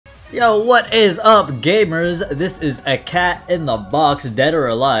Yo, what is up, gamers? This is a cat in the box, dead or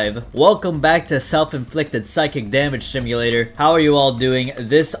alive. Welcome back to Self-Inflicted Psychic Damage Simulator. How are you all doing?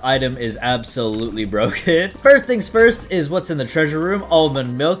 This item is absolutely broken. First things first is what's in the treasure room.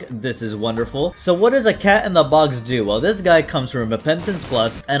 Almond milk. This is wonderful. So what does a cat in the box do? Well, this guy comes from Repentance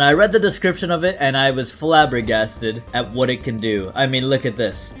Plus, and I read the description of it, and I was flabbergasted at what it can do. I mean, look at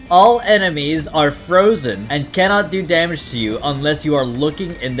this. All enemies are frozen and cannot do damage to you unless you are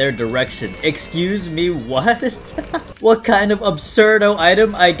looking in their direction. Excuse me, what? What kind of absurdo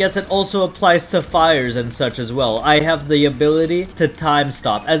item? I guess it also applies to fires and such as well. I have the ability to time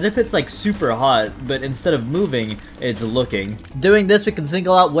stop, as if it's like super hot, but instead of moving, it's looking. Doing this, we can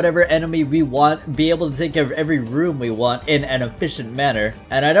single out whatever enemy we want, be able to take care of every room we want in an efficient manner,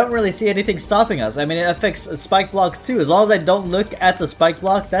 and I don't really see anything stopping us. I mean, it affects spike blocks too. As long as I don't look at the spike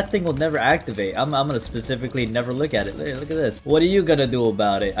block, that thing will never activate. I'm gonna specifically never look at it. Hey, look at this. What are you gonna do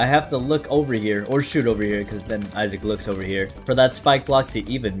about it? I have to look over here, or shoot over here, because then Isaac looks over here, for that spike block to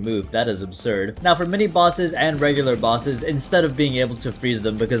even move. That is absurd. Now, for mini bosses and regular bosses, instead of being able to freeze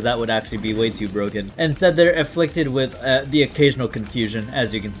them, because that would actually be way too broken, instead they're afflicted with the occasional confusion,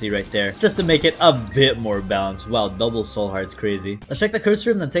 as you can see right there, just to make it a bit more balanced. Wow, double soul heart's crazy. Let's check the curse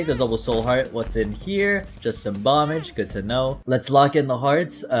room, then take the double soul heart. What's in here? Just some bombage. Good to know. Let's lock in the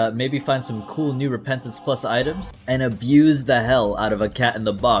hearts, maybe find some cool new Repentance Plus items, and abuse the hell out of a cat in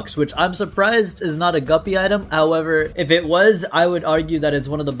the box, which I'm surprised is not a guppy item. However, if it was, I would argue that it's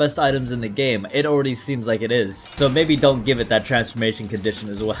one of the best items in the game. It already seems like it is. So maybe don't give it that transformation condition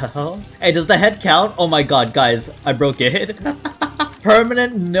as well. Hey, does the head count? Oh my god, guys, I broke it.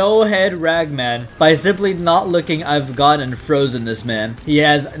 Permanent no head Ragman. By simply not looking, I've gone and frozen this man. He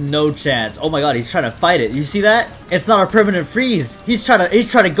has no chance. Oh my god, he's trying to fight it. You see that? It's not a permanent freeze. He's trying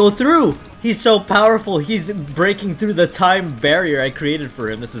to go through. He's so powerful, he's breaking through the time barrier I created for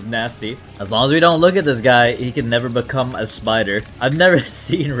him. This is nasty. As long as we don't look at this guy, he can never become a spider. I've never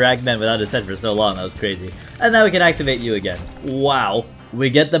seen Ragman without his head for so long, that was crazy. And now we can activate you again. Wow. We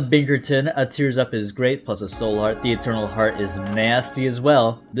get the Binkerton, a Tears Up is great, plus a Soul Heart. The Eternal Heart is nasty as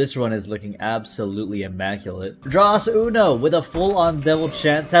well. This one is looking absolutely immaculate. Draw us Uno with a full-on devil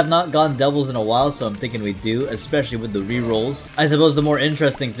chance. Have not gone devils in a while, so I'm thinking we do, especially with the rerolls. I suppose the more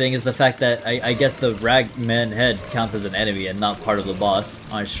interesting thing is the fact that I guess the Ragman head counts as an enemy and not part of the boss.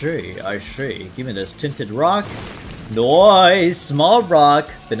 I see, I see. Give me this Tinted Rock. Nice! Small rock.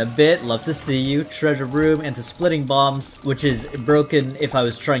 Been a bit. Love to see you. Treasure room into splitting bombs, which is broken if I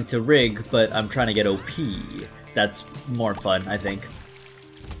was trying to rig, but I'm trying to get OP. That's more fun, I think.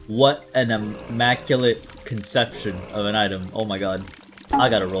 What an immaculate conception of an item. Oh my god. I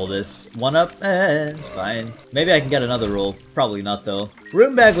gotta roll this. One up, it's fine. Maybe I can get another roll. Probably not though.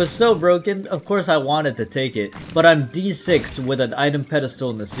 Room bag was so broken, of course I wanted to take it, but I'm D6 with an item pedestal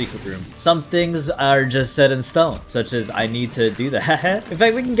in the secret room. Some things are just set in stone, such as I need to do that. In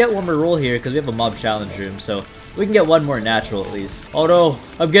fact, we can get one more roll here because we have a mob challenge room, so we can get one more natural at least. Oh no,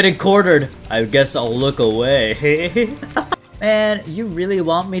 I'm getting quartered. I guess I'll look away. Man, you really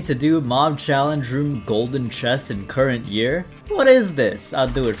want me to do Mob Challenge Room Golden Chest in current year? What is this? I'll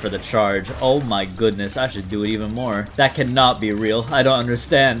do it for the charge. Oh my goodness, I should do it even more. That cannot be real. I don't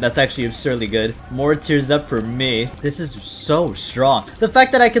understand. That's actually absurdly good. More Tears Up for me. This is so strong. The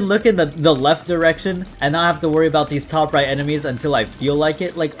fact that I can look in the left direction and not have to worry about these top right enemies until I feel like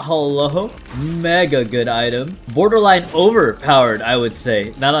it. Like, hello? Mega good item. Borderline overpowered, I would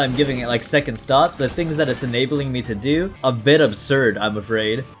say. Now that I'm giving it like second thought, the things that it's enabling me to do, a bit absurd, I'm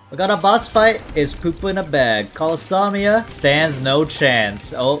afraid. We got a boss fight. Is poop in a bag. Colostomia stands no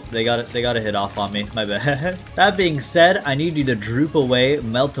chance. Oh, they got a hit off on me. My bad. That being said, I need you to droop away,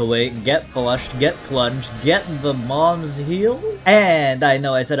 melt away, get flushed, get plunged, get the mom's heal. And I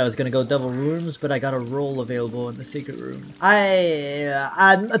know I said I was gonna go double rooms, but I got a roll available in the secret room.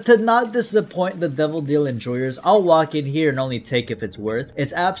 To not disappoint the Devil Deal enjoyers, I'll walk in here and only take if it's worth.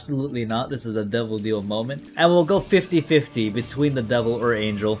 It's absolutely not. This is a Devil Deal moment. And we'll go 50-50 between the Devil or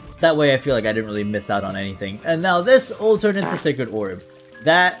Angel. That way I feel like I didn't really miss out on anything. And now this will turn into Sacred Orb.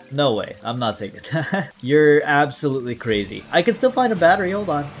 That, no way. I'm not taking it. You're absolutely crazy. I can still find a battery, hold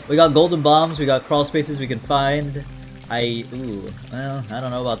on. We got golden bombs, we got crawl spaces we can find. Ooh, well, I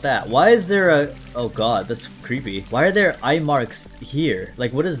don't know about that. Why is there a, oh god, that's creepy. Why are there eye marks here?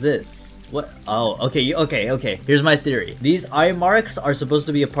 Like, what is this? What? Oh, okay, okay. Here's my theory. These eye marks are supposed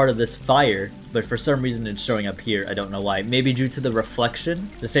to be a part of this fire but for some reason it's showing up here. I don't know why. Maybe due to the reflection?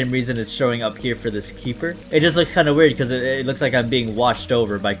 The same reason it's showing up here for this keeper? It just looks kind of weird because it looks like I'm being watched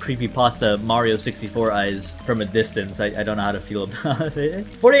over by creepypasta Mario 64 eyes from a distance. I don't know how to feel about it.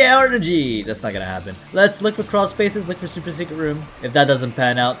 48-hour energy! That's not gonna happen. Let's look for crawl spaces, look for super secret room. If that doesn't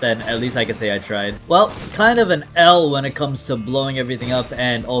pan out, then at least I can say I tried. Well, kind of an L when it comes to blowing everything up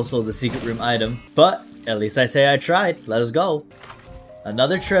and also the secret room item, but at least I say I tried. Let us go.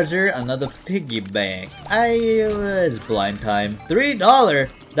 Another treasure, another piggy bank. It's blind time. $3!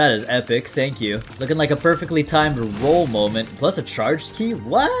 That is epic, thank you. Looking like a perfectly timed roll moment, plus a charged key?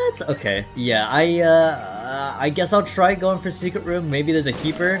 What? Okay. Yeah, I guess I'll try going for secret room. Maybe there's a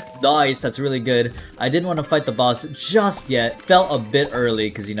keeper. Nice, that's really good. I didn't want to fight the boss just yet. Felt a bit early,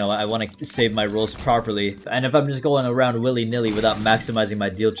 because, you know, I want to save my rolls properly. And if I'm just going around willy-nilly without maximizing my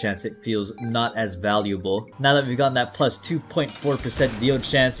deal chance, it feels not as valuable. Now that we've gotten that plus 2.4% deal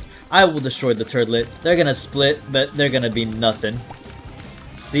chance, I will destroy the turtlet. They're gonna split, but they're gonna be nothing.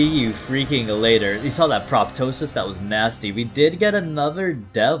 See you freaking later. You saw that proptosis? That was nasty. We did get another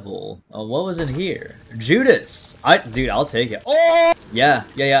devil. Oh, what was in here? Judas! Dude, I'll take it. Oh! Yeah,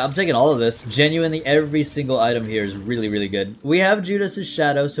 I'm taking all of this. Genuinely, every single item here is really, really good. We have Judas's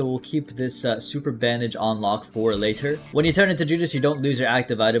shadow, so we'll keep this super bandage on lock for later. When you turn into Judas, you don't lose your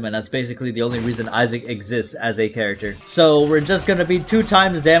active item, and that's basically the only reason Isaac exists as a character. So we're just gonna be 2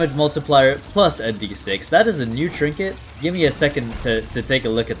 times damage multiplier plus a d6. That is a new trinket. Give me a second to take a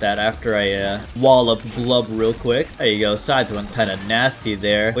look at that after I wall up Blub real quick. There you go, side went kind of nasty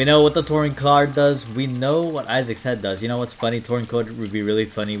there. We know what the Torn card does. We know what Isaac's head does. You know what's funny? Torn card would be really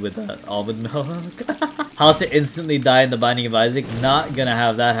funny with almond milk. How to instantly die in the Binding of Isaac. Not gonna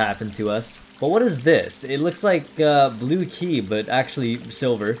have that happen to us. But what is this? It looks like blue key, but actually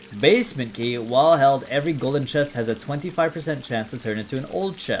silver. Basement key. While held, every golden chest has a 25% chance to turn into an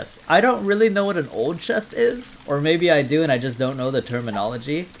old chest. I don't really know what an old chest is. Or maybe I do and I just don't know the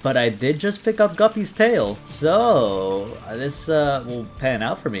terminology. But I did just pick up Guppy's tail. So, this will pan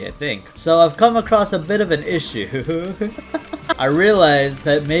out for me, I think. So I've come across a bit of an issue. I realized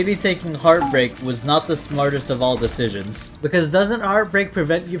that maybe taking Heartbreak was not the smartest of all decisions. Because doesn't Heartbreak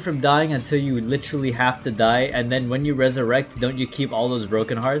prevent you from dying until you literally have to die, and then when you resurrect, don't you keep all those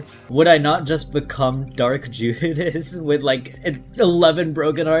broken hearts? Would I not just become Dark Judas with like 11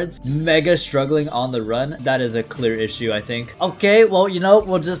 broken hearts? Mega struggling on the run? That is a clear issue, I think. Okay, well, you know,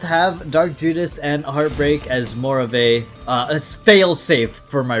 we'll just have Dark Judas and Heartbreak as more of a fail-safe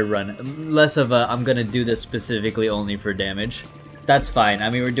for my run. Less of a, I'm gonna do this specifically only for damage. That's fine.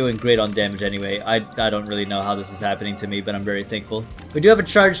 I mean, we're doing great on damage anyway. I don't really know how this is happening to me, but I'm very thankful. We do have a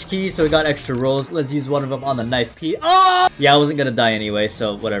charged key, so we got extra rolls. Let's use one of them on the knife P. Oh! Yeah, I wasn't gonna die anyway,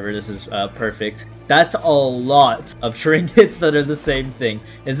 so whatever. This is perfect. That's a lot of trinkets that are the same thing.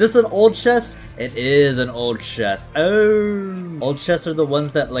 Is this an old chest? It is an old chest. Oh! Old chests are the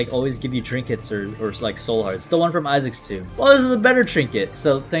ones that like always give you trinkets or like soul hearts. The one from Isaac's tomb. Well, this is a better trinket,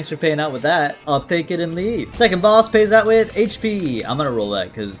 so thanks for paying out with that. I'll take it and leave. Second boss pays out with HP. I'm gonna roll that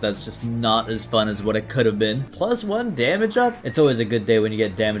because that's just not as fun as what it could have been. +1 damage up? It's always a good day when you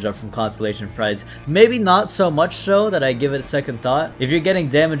get damage up from Constellation Prize. Maybe not so much so that I give it a second thought. If you're getting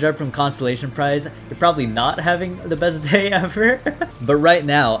damage up from Constellation Prize, you're probably not having the best day ever. But right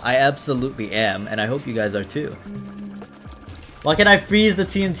now, I absolutely am, and I hope you guys are too. Why can't I freeze the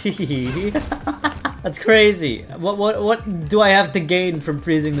TNT? That's crazy. What do I have to gain from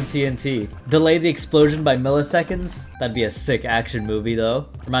freezing the TNT? Delay the explosion by milliseconds? That'd be a sick action movie though.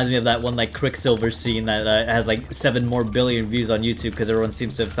 Reminds me of that one like Quicksilver scene that has like 7 more billion views on YouTube because everyone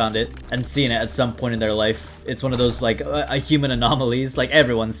seems to have found it and seen it at some point in their life. It's one of those like human anomalies. Like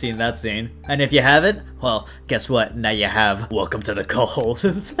everyone's seen that scene. And if you haven't, well, guess what? Now you have. Welcome to the cold.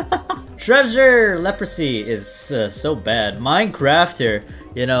 Treasure! Leprosy is so bad. Minecrafter.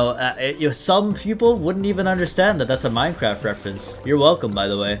 You know, some people wouldn't even understand that that's a Minecraft reference. You're welcome, by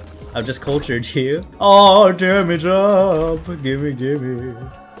the way. I've just cultured you. Oh, damage up! Gimme.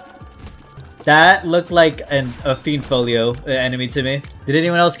 That looked like a Fiend Folio enemy to me. Did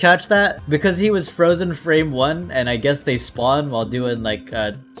anyone else catch that? Because he was frozen frame 1, and I guess they spawn while doing like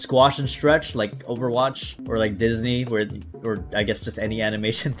squash and stretch, like Overwatch or like Disney, or I guess just any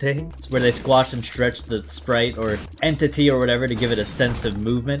animation thing. It's where they squash and stretch the sprite or entity or whatever to give it a sense of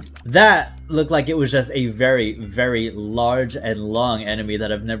movement. That looked like it was just a very, very large and long enemy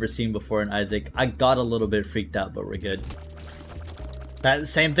that I've never seen before in Isaac. I got a little bit freaked out, but we're good. That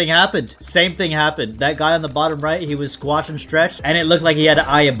same thing happened. Same thing happened. That guy on the bottom right, he was squashed and stretched, and it looked like he had an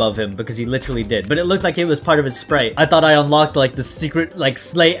eye above him because he literally did. But it looked like it was part of his sprite. I thought I unlocked like the secret, like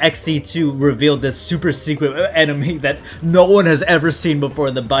Slay XC2 revealed this super secret enemy that no one has ever seen before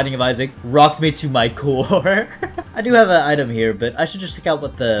in the Binding of Isaac. Rocked me to my core. I do have an item here, but I should just check out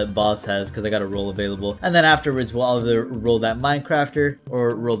what the boss has because I got a roll available. And then afterwards, we'll either roll that Minecrafter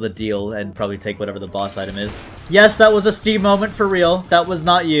or roll the deal and probably take whatever the boss item is. Yes, that was a Steve moment for real. That was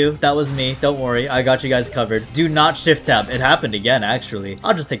not you. That was me. Don't worry. I got you guys covered. Do not shift tab. It happened again, actually.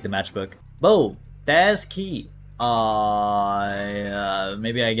 I'll just take the matchbook. Boom. That's key.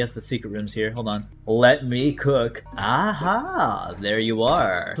 Maybe I guess the secret room's here. Hold on. Let me cook. Aha, there you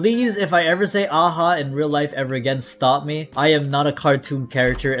are. Please, if I ever say aha in real life ever again, stop me. I am not a cartoon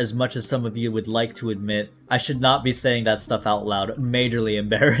character as much as some of you would like to admit. I should not be saying that stuff out loud. Majorly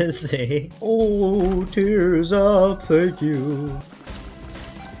embarrassing. Oh, tears up, thank you.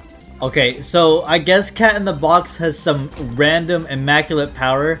 Okay, so I guess Cat in the Box has some random immaculate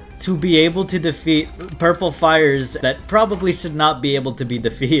power to be able to defeat purple fires that probably should not be able to be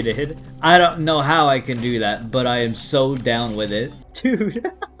defeated. I don't know how I can do that, but I am so down with it. Dude.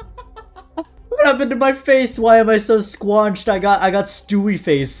 What happened to my face? Why am I so squanched? I got Stewie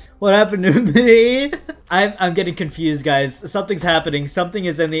face. What happened to me? I'm getting confused, guys. Something's happening. Something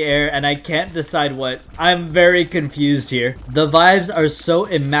is in the air, and I can't decide what. I'm very confused here. The vibes are so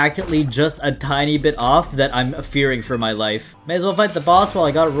immaculately just a tiny bit off that I'm fearing for my life. May as well fight the boss while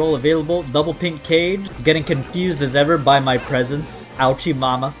I got a roll available. Double pink cage. Getting confused as ever by my presence. Ouchie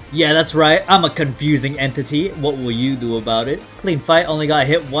mama. Yeah, that's right. I'm a confusing entity. What will you do about it? Clean fight, only got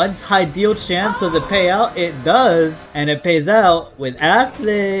hit once. High deal chance. Does it pay out? It does. And it pays out with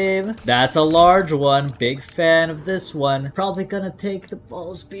Athlame. That's a large one. Big fan of this one. Probably gonna take the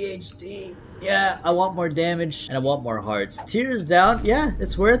Balls PhD. Yeah, I want more damage and I want more hearts. Tears down. Yeah,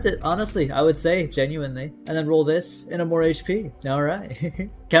 it's worth it. Honestly, I would say genuinely. And then roll this into more HP. All right.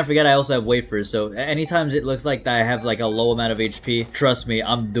 Can't forget I also have wafers. So anytime it looks like that I have like a low amount of HP, trust me,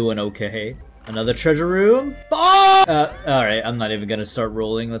 I'm doing okay. Another treasure room. Oh! Alright, I'm not even gonna start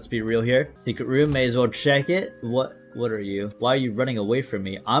rolling. Let's be real here. Secret room, may as well check it. What are you? Why are you running away from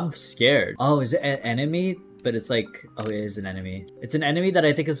me? I'm scared. Oh, is it an enemy? But it's like, oh, it is an enemy. It's an enemy that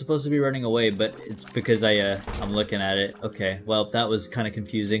I think is supposed to be running away, but it's because I'm looking at it. Okay, well, that was kind of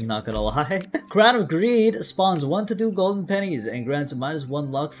confusing, not gonna lie. Crown of Greed spawns 1 to 2 golden pennies and grants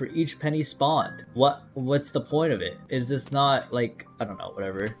 -1 luck for each penny spawned. What's the point of it? Is this not, like, I don't know,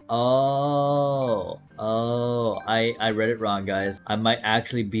 whatever. Oh, I read it wrong, guys. I might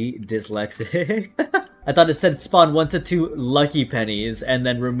actually be dyslexic. I thought it said spawn 1 to 2 lucky pennies and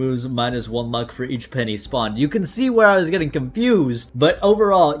then removes -1 luck for each penny spawned. You can see where I was getting confused, but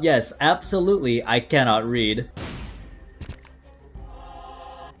overall, yes, absolutely, I cannot read.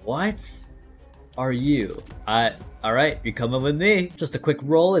 What are you? Alright, you're coming with me. Just a quick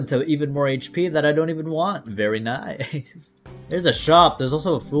roll into even more HP that I don't even want. Very nice. There's a shop. There's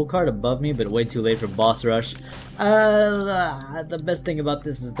also a fool card above me, but way too late for boss rush. The best thing about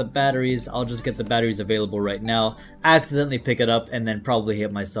this is the batteries. I'll just get the batteries available right now, accidentally pick it up, and then probably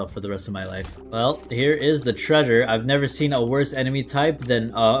hit myself for the rest of my life. Well, here is the treasure. I've never seen a worse enemy type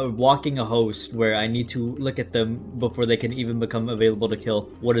than walking a host, where I need to look at them before they can even become available to kill.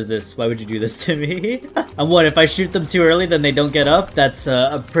 What is this? Why would you do this to me? And what, if I shoot them too early, then they don't get up? That's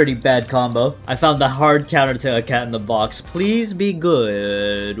a pretty bad combo. I found the hard counter to a Cat in the Box. Please be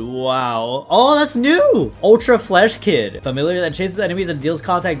good. Wow. Oh, that's new! Ultra Flesh Kid. Familiar that chases enemies and deals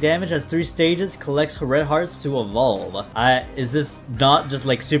contact damage, has 3 stages, collects red hearts to evolve. Is this not just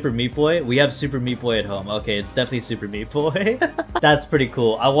like Super Meat Boy? We have Super Meat Boy at home. Okay, it's definitely Super Meat Boy. That's pretty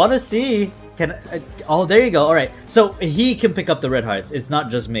cool. I want to see. Oh, there you go. Alright, so he can pick up the red hearts. It's not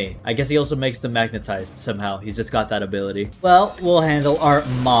just me. I guess he also makes them magnetized somehow. He's just got that ability. Well, we'll handle our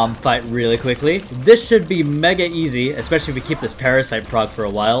mom fight really quickly. This should be mega easy, especially if we keep this parasite proc for a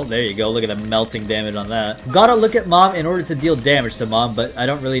while. There you go. Look at the melting damage on that. Gotta look at mom in order to deal damage to mom, but I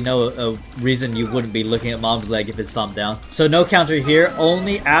don't really know a reason you wouldn't be looking at mom's leg if it's stomped down. So no counter here,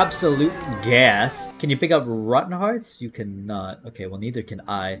 only absolute gas. Can you pick up rotten hearts? You cannot. Okay, well, neither can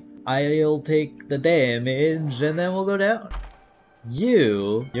I. I'll take the damage and then we'll go down.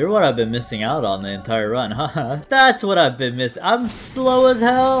 You're what I've been missing out on the entire run, huh? That's what I've been missing. I'm slow as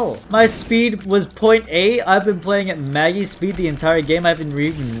hell. My speed was 0.8. I've been playing at Maggie speed the entire game. I haven't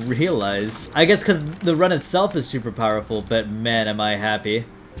even realized. I guess because the run itself is super powerful, but man, am I happy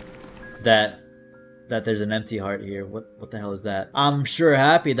that there's an empty heart here. What the hell is that? I'm sure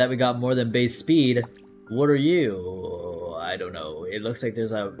happy that we got more than base speed. What are you? I don't know. It looks like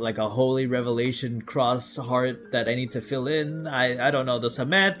there's like a holy revelation cross heart that I need to fill in. I don't know the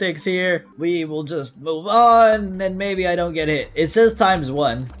semantics here. We will just move on, and maybe I don't get hit. It says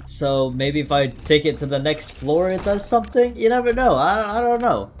 ×1, so maybe if I take it to the next floor, it does something. You never know. I don't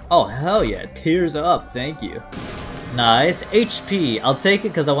know. Oh, hell yeah. Tears up. Thank you. Nice. HP. I'll take it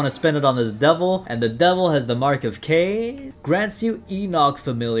because I want to spend it on this devil. And the devil has the mark of K. Grants you Enoch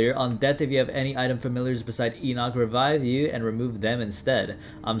familiar. On death, if you have any item familiars beside Enoch, revive you and remove them instead.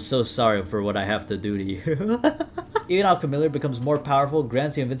 I'm so sorry for what I have to do to you. Enoch familiar becomes more powerful,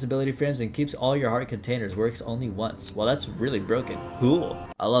 grants you invincibility frames, and keeps all your heart containers. Works only once. Well, that's really broken. Cool.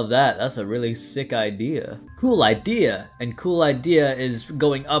 I love that. That's a really sick idea. Cool idea. And cool idea is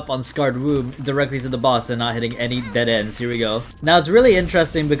going up on Scarred Womb directly to the boss and not hitting any dead ends. Here we go. Now it's really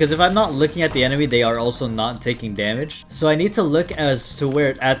interesting because if I'm not looking at the enemy, they are also not taking damage. So I need to look as to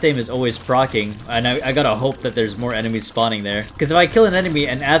where Athame is always proccing, and I gotta hope that there's more enemies spawning there. Because if I kill an enemy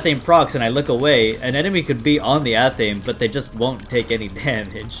and Athame procs and I look away, an enemy could be on the Athame, but they just won't take any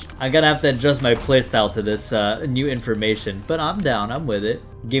damage. I'm gonna have to adjust my playstyle to this new information, but I'm down. I'm with it.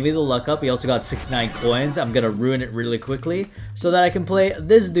 Give me the luck up. We also got 69 coins. I'm gonna ruin it really quickly so that I can play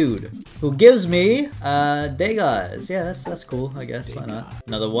this dude who gives me Degas. Yeah, that's cool, I guess. Why not?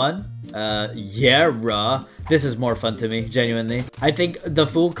 Another one. Yeah, bruh. This is more fun to me, genuinely. I think the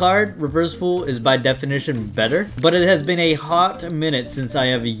Fool card, Reverse Fool, is by definition better, but it has been a hot minute since I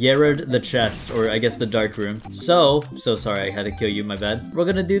have Yerra'd the chest, or I guess the dark room. So sorry I had to kill you, my bad. We're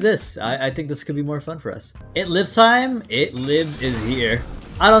gonna do this. I think this could be more fun for us. It Lives time. It Lives is here.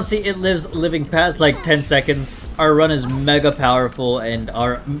 I don't see It Lives living past like 10 seconds. Our run is mega powerful, and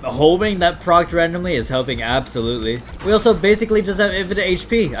our homing that procced randomly is helping absolutely. We also basically just have infinite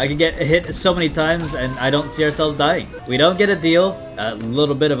HP. I can get hit so many times and I don't see ourselves dying. We don't get a deal. A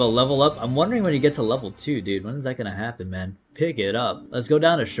little bit of a level up. I'm wondering when you get to level 2, dude. When is that gonna happen, man? Pick it up. Let's go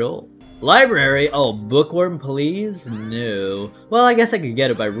down to Shoal. Library? Oh, bookworm, please? No. Well, I guess I could get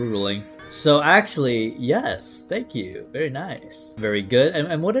it by ruling. So actually, yes, thank you. Very nice. Very good.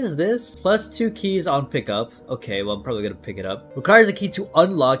 And what is this? +2 keys on pickup. Okay, well, I'm probably gonna pick it up. Requires a key to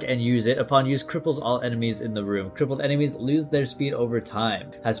unlock and use it. Upon use, cripples all enemies in the room. Crippled enemies lose their speed over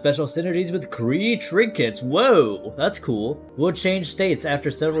time. Has special synergies with Kree trinkets. Whoa, that's cool. Will change states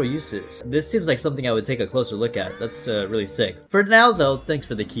after several uses. This seems like something I would take a closer look at. That's really sick. For now, though, thanks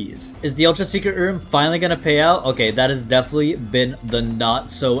for the keys. Is the Ultra Secret Room finally gonna pay out? Okay, that has definitely been the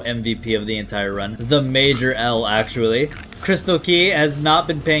not-so MVP of the entire run. The major L, actually. Crystal Key has not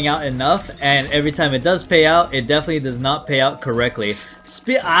been paying out enough, and every time it does pay out, it definitely does not pay out correctly.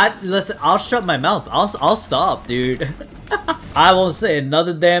 Listen, I'll shut my mouth. I'll stop, dude. I won't say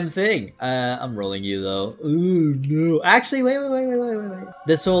another damn thing. I'm rolling you though. Ooh, no. Actually, wait.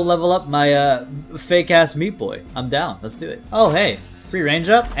 This will level up my fake-ass Meat Boy. I'm down. Let's do it. Oh, hey. Free range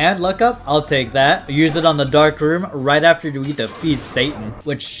up and luck up. I'll take that. Use it on the dark room right after we defeat Satan,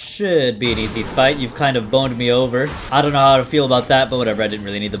 which should be an easy fight. You've kind of boned me over. I don't know how to feel about that, but whatever. I didn't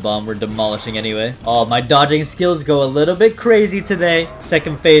really need the bomb. We're demolishing anyway. Oh, my dodging skills go a little bit crazy today.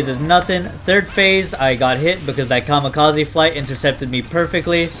 Second phase is nothing. Third phase, I got hit because that kamikaze flight intercepted me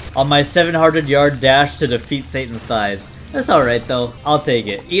perfectly on my 700-yard dash to defeat Satan's thighs. That's alright though. I'll take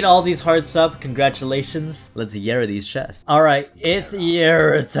it. Eat all these hearts up. Congratulations. Let's Yerra these chests. Alright, it's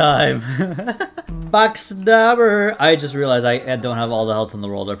Yerra time. Backstabber. I just realized I don't have all the health in the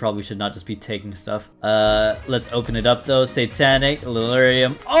world. I probably should not just be taking stuff. Let's open it up though. Satanic,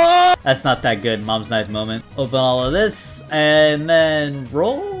 Delirium. Oh! That's not that good. Mom's knife moment. Open all of this and then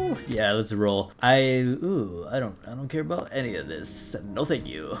roll. Yeah, let's roll. I don't care about any of this. No thank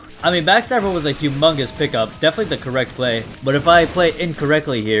you. I mean, Backstabber was a humongous pickup. Definitely the correct play. But if I play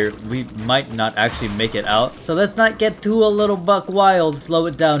incorrectly here, we might not actually make it out. So let's not get too a little buck wild. Slow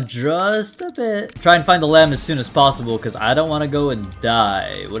it down just a bit. Try and find the lamb as soon as possible because I don't want to go and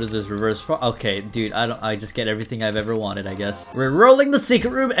die. What is this? Reverse? Okay, dude, I just get everything I've ever wanted, I guess. We're rolling the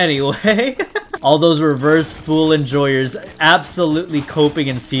secret room anyway. All those reverse fool enjoyers absolutely coping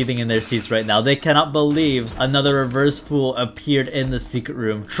and seething in their seats right now. They cannot believe another reverse fool appeared in the secret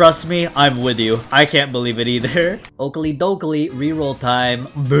room. Trust me, I'm with you. I can't believe it either. Oakley dokley, reroll time.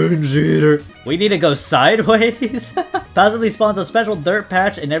 Binge eater. We need to go sideways. Passively spawns a special dirt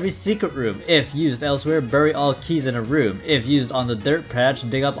patch in every secret room. If used elsewhere, bury all keys in a room. If used on the dirt patch,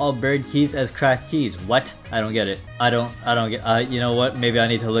 dig up all buried keys as cracked keys. What? I don't get it. I don't get, you know what? Maybe I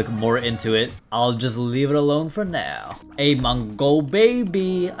need to look more into it. I'll just leave it alone for now. A Mongol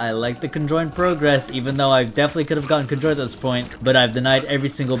baby. I like the conjoined progress, even though I definitely could have gotten conjoined at this point, but I've denied every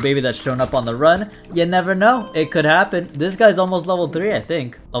single baby that's shown up on the run. You never know. It could happen. This guy's almost level 3, I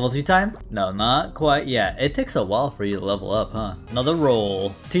think. Level 3 time? No, not quite. Yeah, it takes a while for you to level up, huh? Another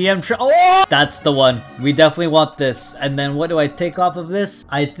roll. Oh! That's the one. We definitely want this. And then what do I take off of this?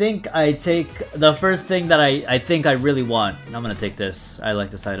 I think I take the first thing that I think I really want. I'm gonna take this. I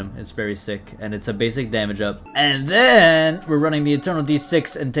like this item. It's very sick. And it's a basic damage up. And then we're running the Eternal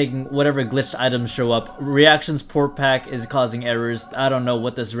D6 and taking whatever glitched items show up. Reactions port pack is causing errors. I don't know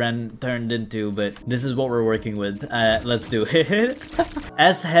what this ran turned into, but this is what we're working with. Let's do it.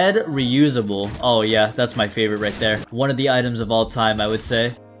 S-head reusable. Oh yeah, that's my favorite right there. One of the items of all time, I would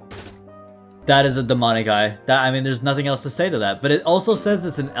say. That is a demonic eye. I mean, there's nothing else to say to that. But it also says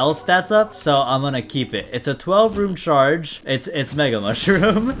it's an L stats up, so I'm gonna keep it. It's a 12-room charge. It's Mega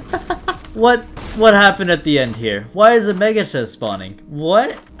Mushroom. What happened at the end here? Why is a Mega Chest spawning?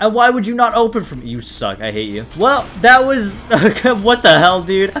 What? And why would you not open from- You suck, I hate you. Well, that was- What the hell,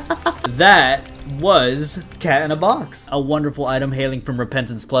 dude? That was Cat in a Box. A wonderful item hailing from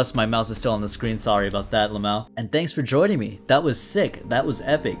Repentance Plus. My mouse is still on the screen. Sorry about that, Lamau. And thanks for joining me. That was sick. That was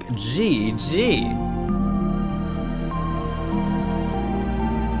epic. GG.